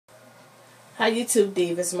Hi YouTube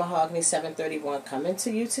Divas, Mahogany 731 coming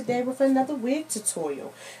to you today with another wig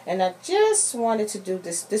tutorial. And I just wanted to do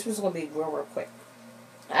this. This was going to be real quick.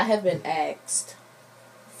 I have been asked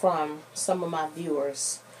from some of my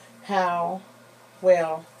viewers how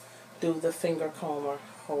well do the finger comber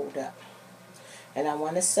hold up. And I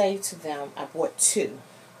want to say to them, I bought two.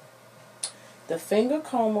 The finger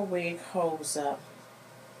comber wig holds up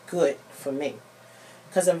good for me,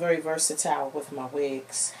 because I'm very versatile with my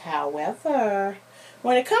wigs. However,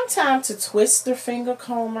 when it comes time to twist the finger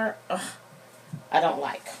comber, I don't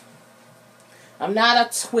like. I'm not a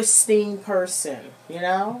twisting person, you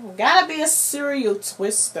know. Gotta be a serial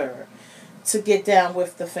twister to get down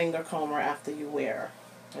with the finger comber after you wear.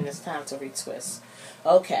 And it's time to retwist.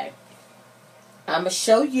 Okay. I'm going to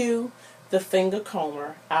show you the finger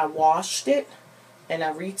comber. I washed it and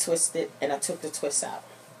I retwisted and I took the twist out.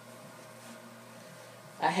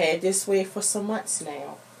 I had this wig for some months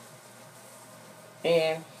now.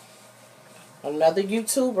 And another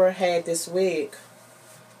YouTuber had this wig.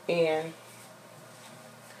 And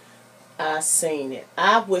I seen it.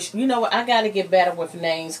 I wish, you know what, I got to get better with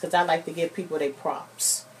names because I like to give people their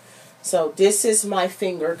props. So this is my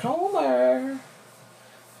finger comber.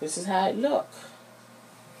 This is how it look.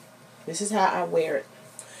 This is how I wear it.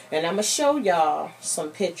 And I'm going to show y'all some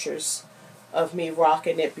pictures of me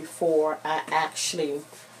rocking it before I actually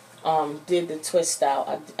did the twist out.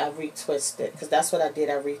 I retwisted, because that's what I did.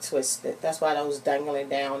 I retwisted. That's why those dangling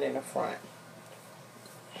down in the front.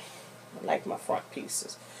 I like my front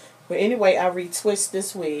pieces. But anyway, I retwist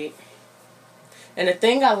this wig. And the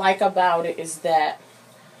thing I like about it is that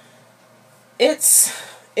it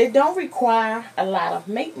don't require a lot of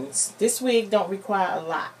maintenance. This wig don't require a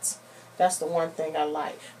lot. That's the one thing I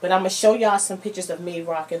like. But I'm going to show y'all some pictures of me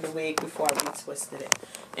rocking the wig before I retwisted it.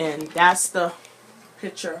 And that's the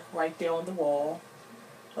picture right there on the wall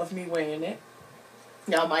of me wearing it.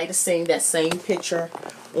 Y'all might have seen that same picture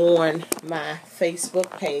on my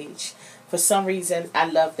Facebook page. For some reason, I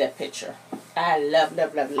love that picture. I love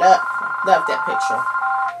that picture.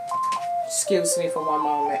 Excuse me for one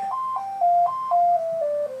moment.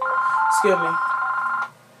 Excuse me.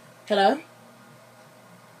 Hello?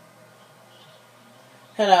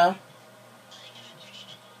 Hello?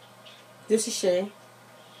 This is she.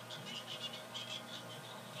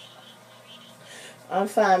 I'm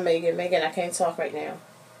fine, Megan. Megan, I can't talk right now.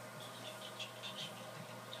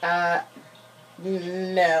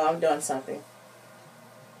 No, I'm doing something.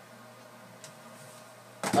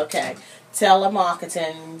 Okay.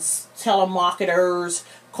 Telemarketers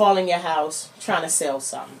calling your house, trying to sell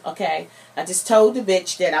something. Okay. I just told the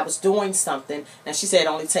bitch that I was doing something, and she said it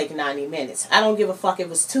only take 90 minutes. I don't give a fuck if it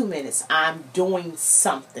was 2 minutes. I'm doing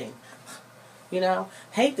something. You know?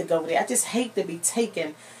 Hate to go there. I just hate to be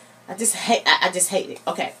taken. I just hate it.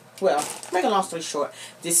 Okay. Well, to make a long story short,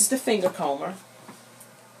 this is the finger comber.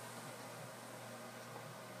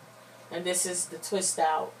 And this is the twist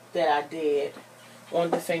out that I did on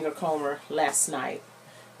the finger comber last night.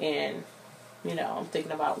 And, you know, I'm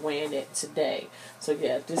thinking about wearing it today. So,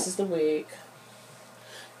 yeah, this is the wig.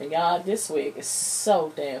 And, y'all, this wig is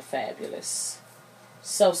so damn fabulous.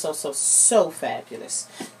 So fabulous.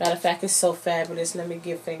 Matter of fact, it's so fabulous. Let me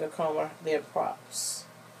give finger comber their props.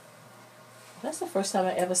 That's the first time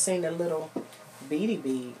I ever seen a little beady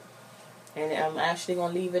bead. And I'm actually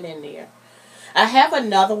going to leave it in there. I have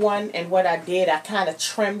another one, and what I did, I kind of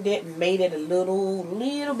trimmed it and made it a little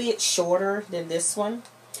bit shorter than this one.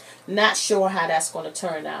 Not sure how that's going to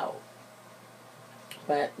turn out.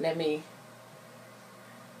 But let me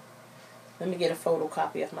get a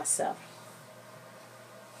photocopy of myself.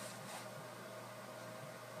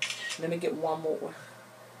 Let me get one more.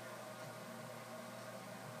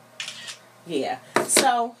 Yeah.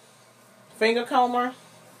 So, finger comber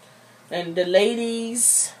and the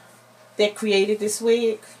ladies that created this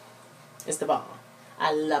wig is the bomb.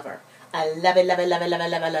 I love her. I love it, love it, love it, love it,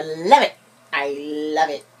 love it, love it. I love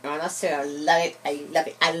it. When I say I love it, I love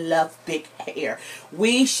it. I love big hair.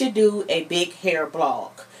 We should do a big hair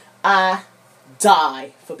blog. I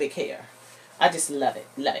die for big hair. I just love it,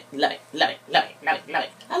 love it, love it, love it, love it, love it, love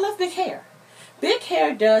it. I love big hair. Big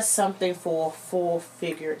hair does something for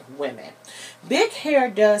full-figured women. Big hair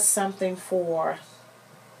does something for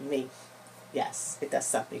me. Yes, it does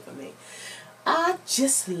something for me. I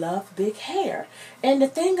just love big hair. And the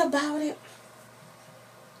thing about it,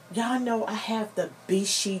 y'all know I have the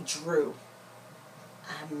Bishi Drew.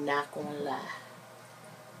 I'm not going to lie.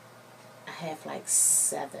 I have like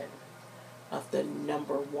 7 of the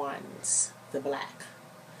number ones, the black.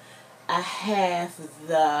 I have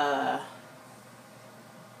the...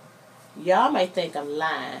 Y'all might think I'm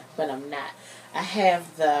lying, but I'm not. I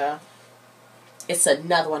have the It's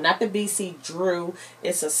another one, not the BC Drew.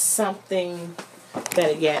 It's a something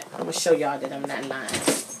better yet. I'm gonna show y'all that I'm not lying.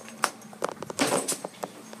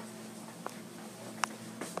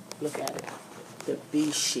 Look at it. The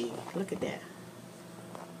BC. Look at that.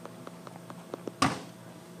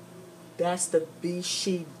 That's the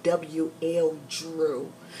BCWL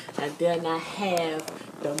Drew. And then I have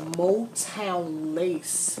the Motown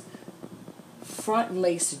Lace, front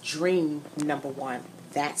lace Dream #1.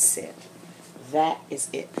 That's it. That is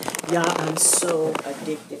it. Y'all, I'm so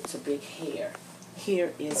addicted to big hair.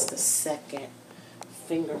 Here is the second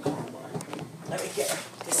finger comber. Let me get her.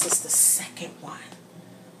 This is the second one.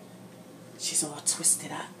 She's all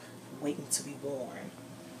twisted up, waiting to be worn.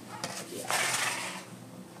 Yeah.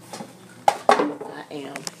 I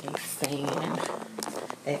am a fan,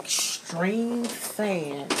 extreme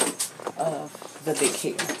fan of the big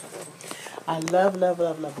hair. I love, love,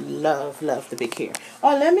 love, love, love, love the big hair.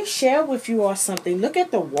 Oh, let me share with you all something. Look at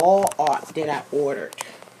the wall art that I ordered.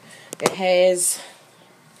 It has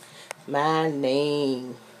my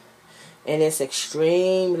name, and it's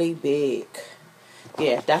extremely big.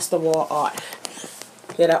 Yeah, that's the wall art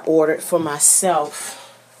that I ordered for myself.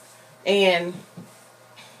 And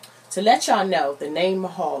to let y'all know, the name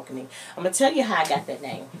Mahogany, I'm going to tell you how I got that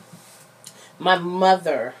name. My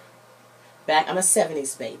mother, I'm a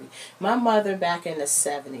 70s baby. My mother back in the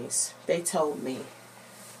 70s, they told me,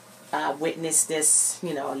 I witnessed this,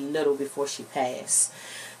 a little before she passed.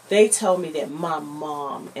 They told me that my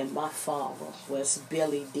mom and my father was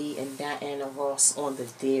Billy D and Diana Ross on the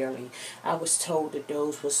Daily. I was told that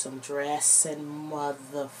those were some dressing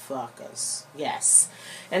motherfuckers. Yes.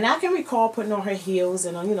 And I can recall putting on her heels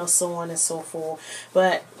and, so on and so forth.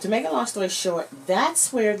 But to make a long story short,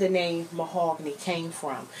 that's where the name Mahogany came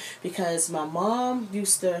from. Because my mom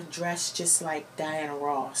used to dress just like Diana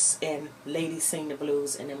Ross and Ladies Sing the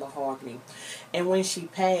Blues and the Mahogany. And when she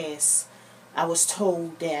passed, I was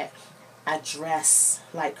told that I dress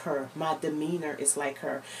like her. My demeanor is like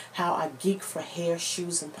her. How I geek for hair,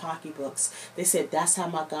 shoes, and pocketbooks. They said that's how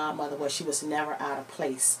my godmother was. She was never out of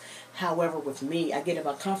place. However, with me, I get in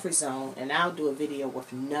my comfort zone, and I'll do a video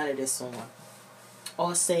with none of this on.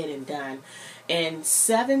 All said and done. And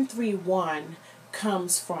 731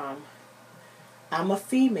 comes from, I'm a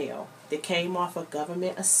female that came off of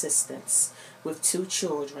government assistance with 2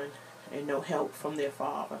 children and no help from their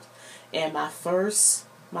father. And my first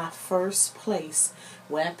place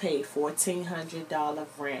where I paid $1,400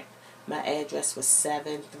 rent, my address was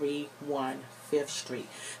 731 5th Street.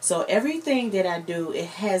 So everything that I do, it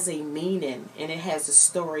has a meaning and it has a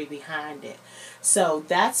story behind it. So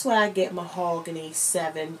that's why I get Mahogany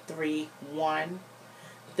 731.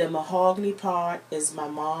 The mahogany part is my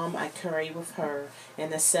mom. I carry with her.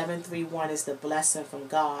 And the 731 is the blessing from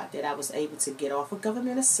God that I was able to get off of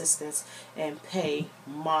government assistance and pay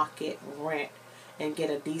market rent and get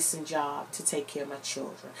a decent job to take care of my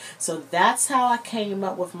children. So that's how I came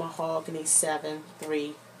up with Mahogany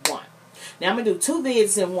 731. Now I'm going to do 2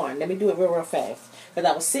 vids in one. Let me do it real, real fast. Because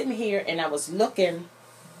I was sitting here and I was looking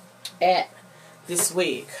at this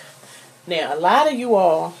wig. Now, a lot of you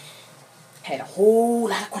all had a whole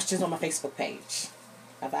lot of questions on my Facebook page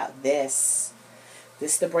about this.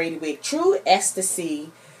 This is the braided wig. True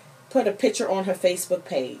Ecstasy put a picture on her Facebook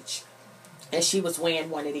page, and she was wearing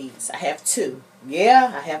one of these. I have 2.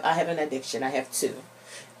 Yeah, I have an addiction. I have 2,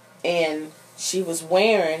 and she was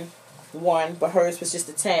wearing one, but hers was just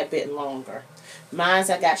a tad bit longer. Mine's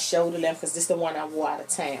I got shoulder length because this is the one I wore out of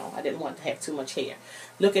town. I didn't want to have too much hair.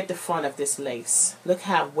 Look at the front of this lace. Look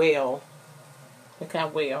how well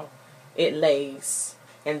it lays,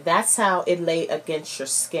 and that's how it lay against your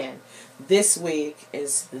skin. This wig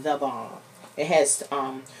is the bomb. It has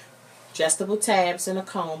adjustable tabs and a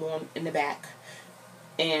comb on in the back,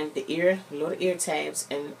 and the little ear tabs,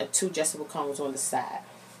 and 2 adjustable combs on the side.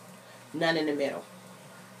 None in the middle.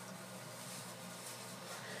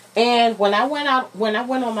 And when I went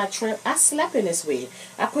on my trip, I slept in this wig.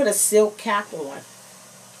 I put a silk cap on,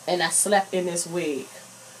 and I slept in this wig.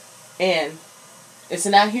 And it's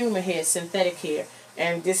not human hair, it's synthetic hair.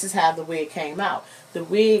 And this is how the wig came out. The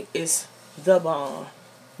wig is the bomb.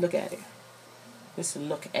 Look at it. Just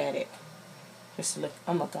look at it. Just look.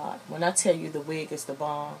 Oh my God. When I tell you the wig is the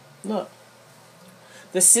bomb. Look.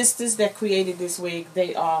 The sisters that created this wig,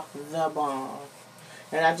 they are the bomb.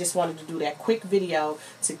 And I just wanted to do that quick video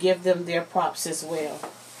to give them their props as well.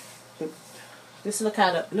 Just look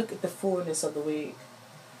at the fullness of the wig.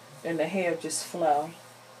 And the hair just flow.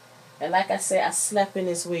 And like I said, I slept in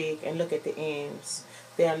this wig, and look at the ends.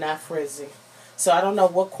 They're not frizzy. So I don't know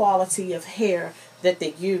what quality of hair that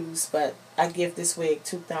they use, but I give this wig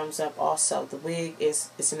 2 thumbs up also. The wig is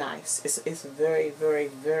nice. It's very, very,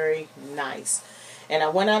 very nice. And I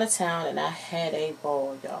went out of town and I had a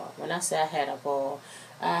ball, y'all. When I say I had a ball,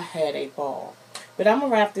 I had a ball. But I'm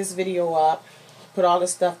going to wrap this video up, put all the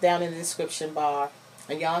stuff down in the description bar,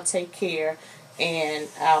 and y'all take care, and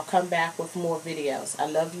I'll come back with more videos. I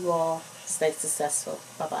love you all. Stay successful.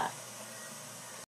 Bye-bye.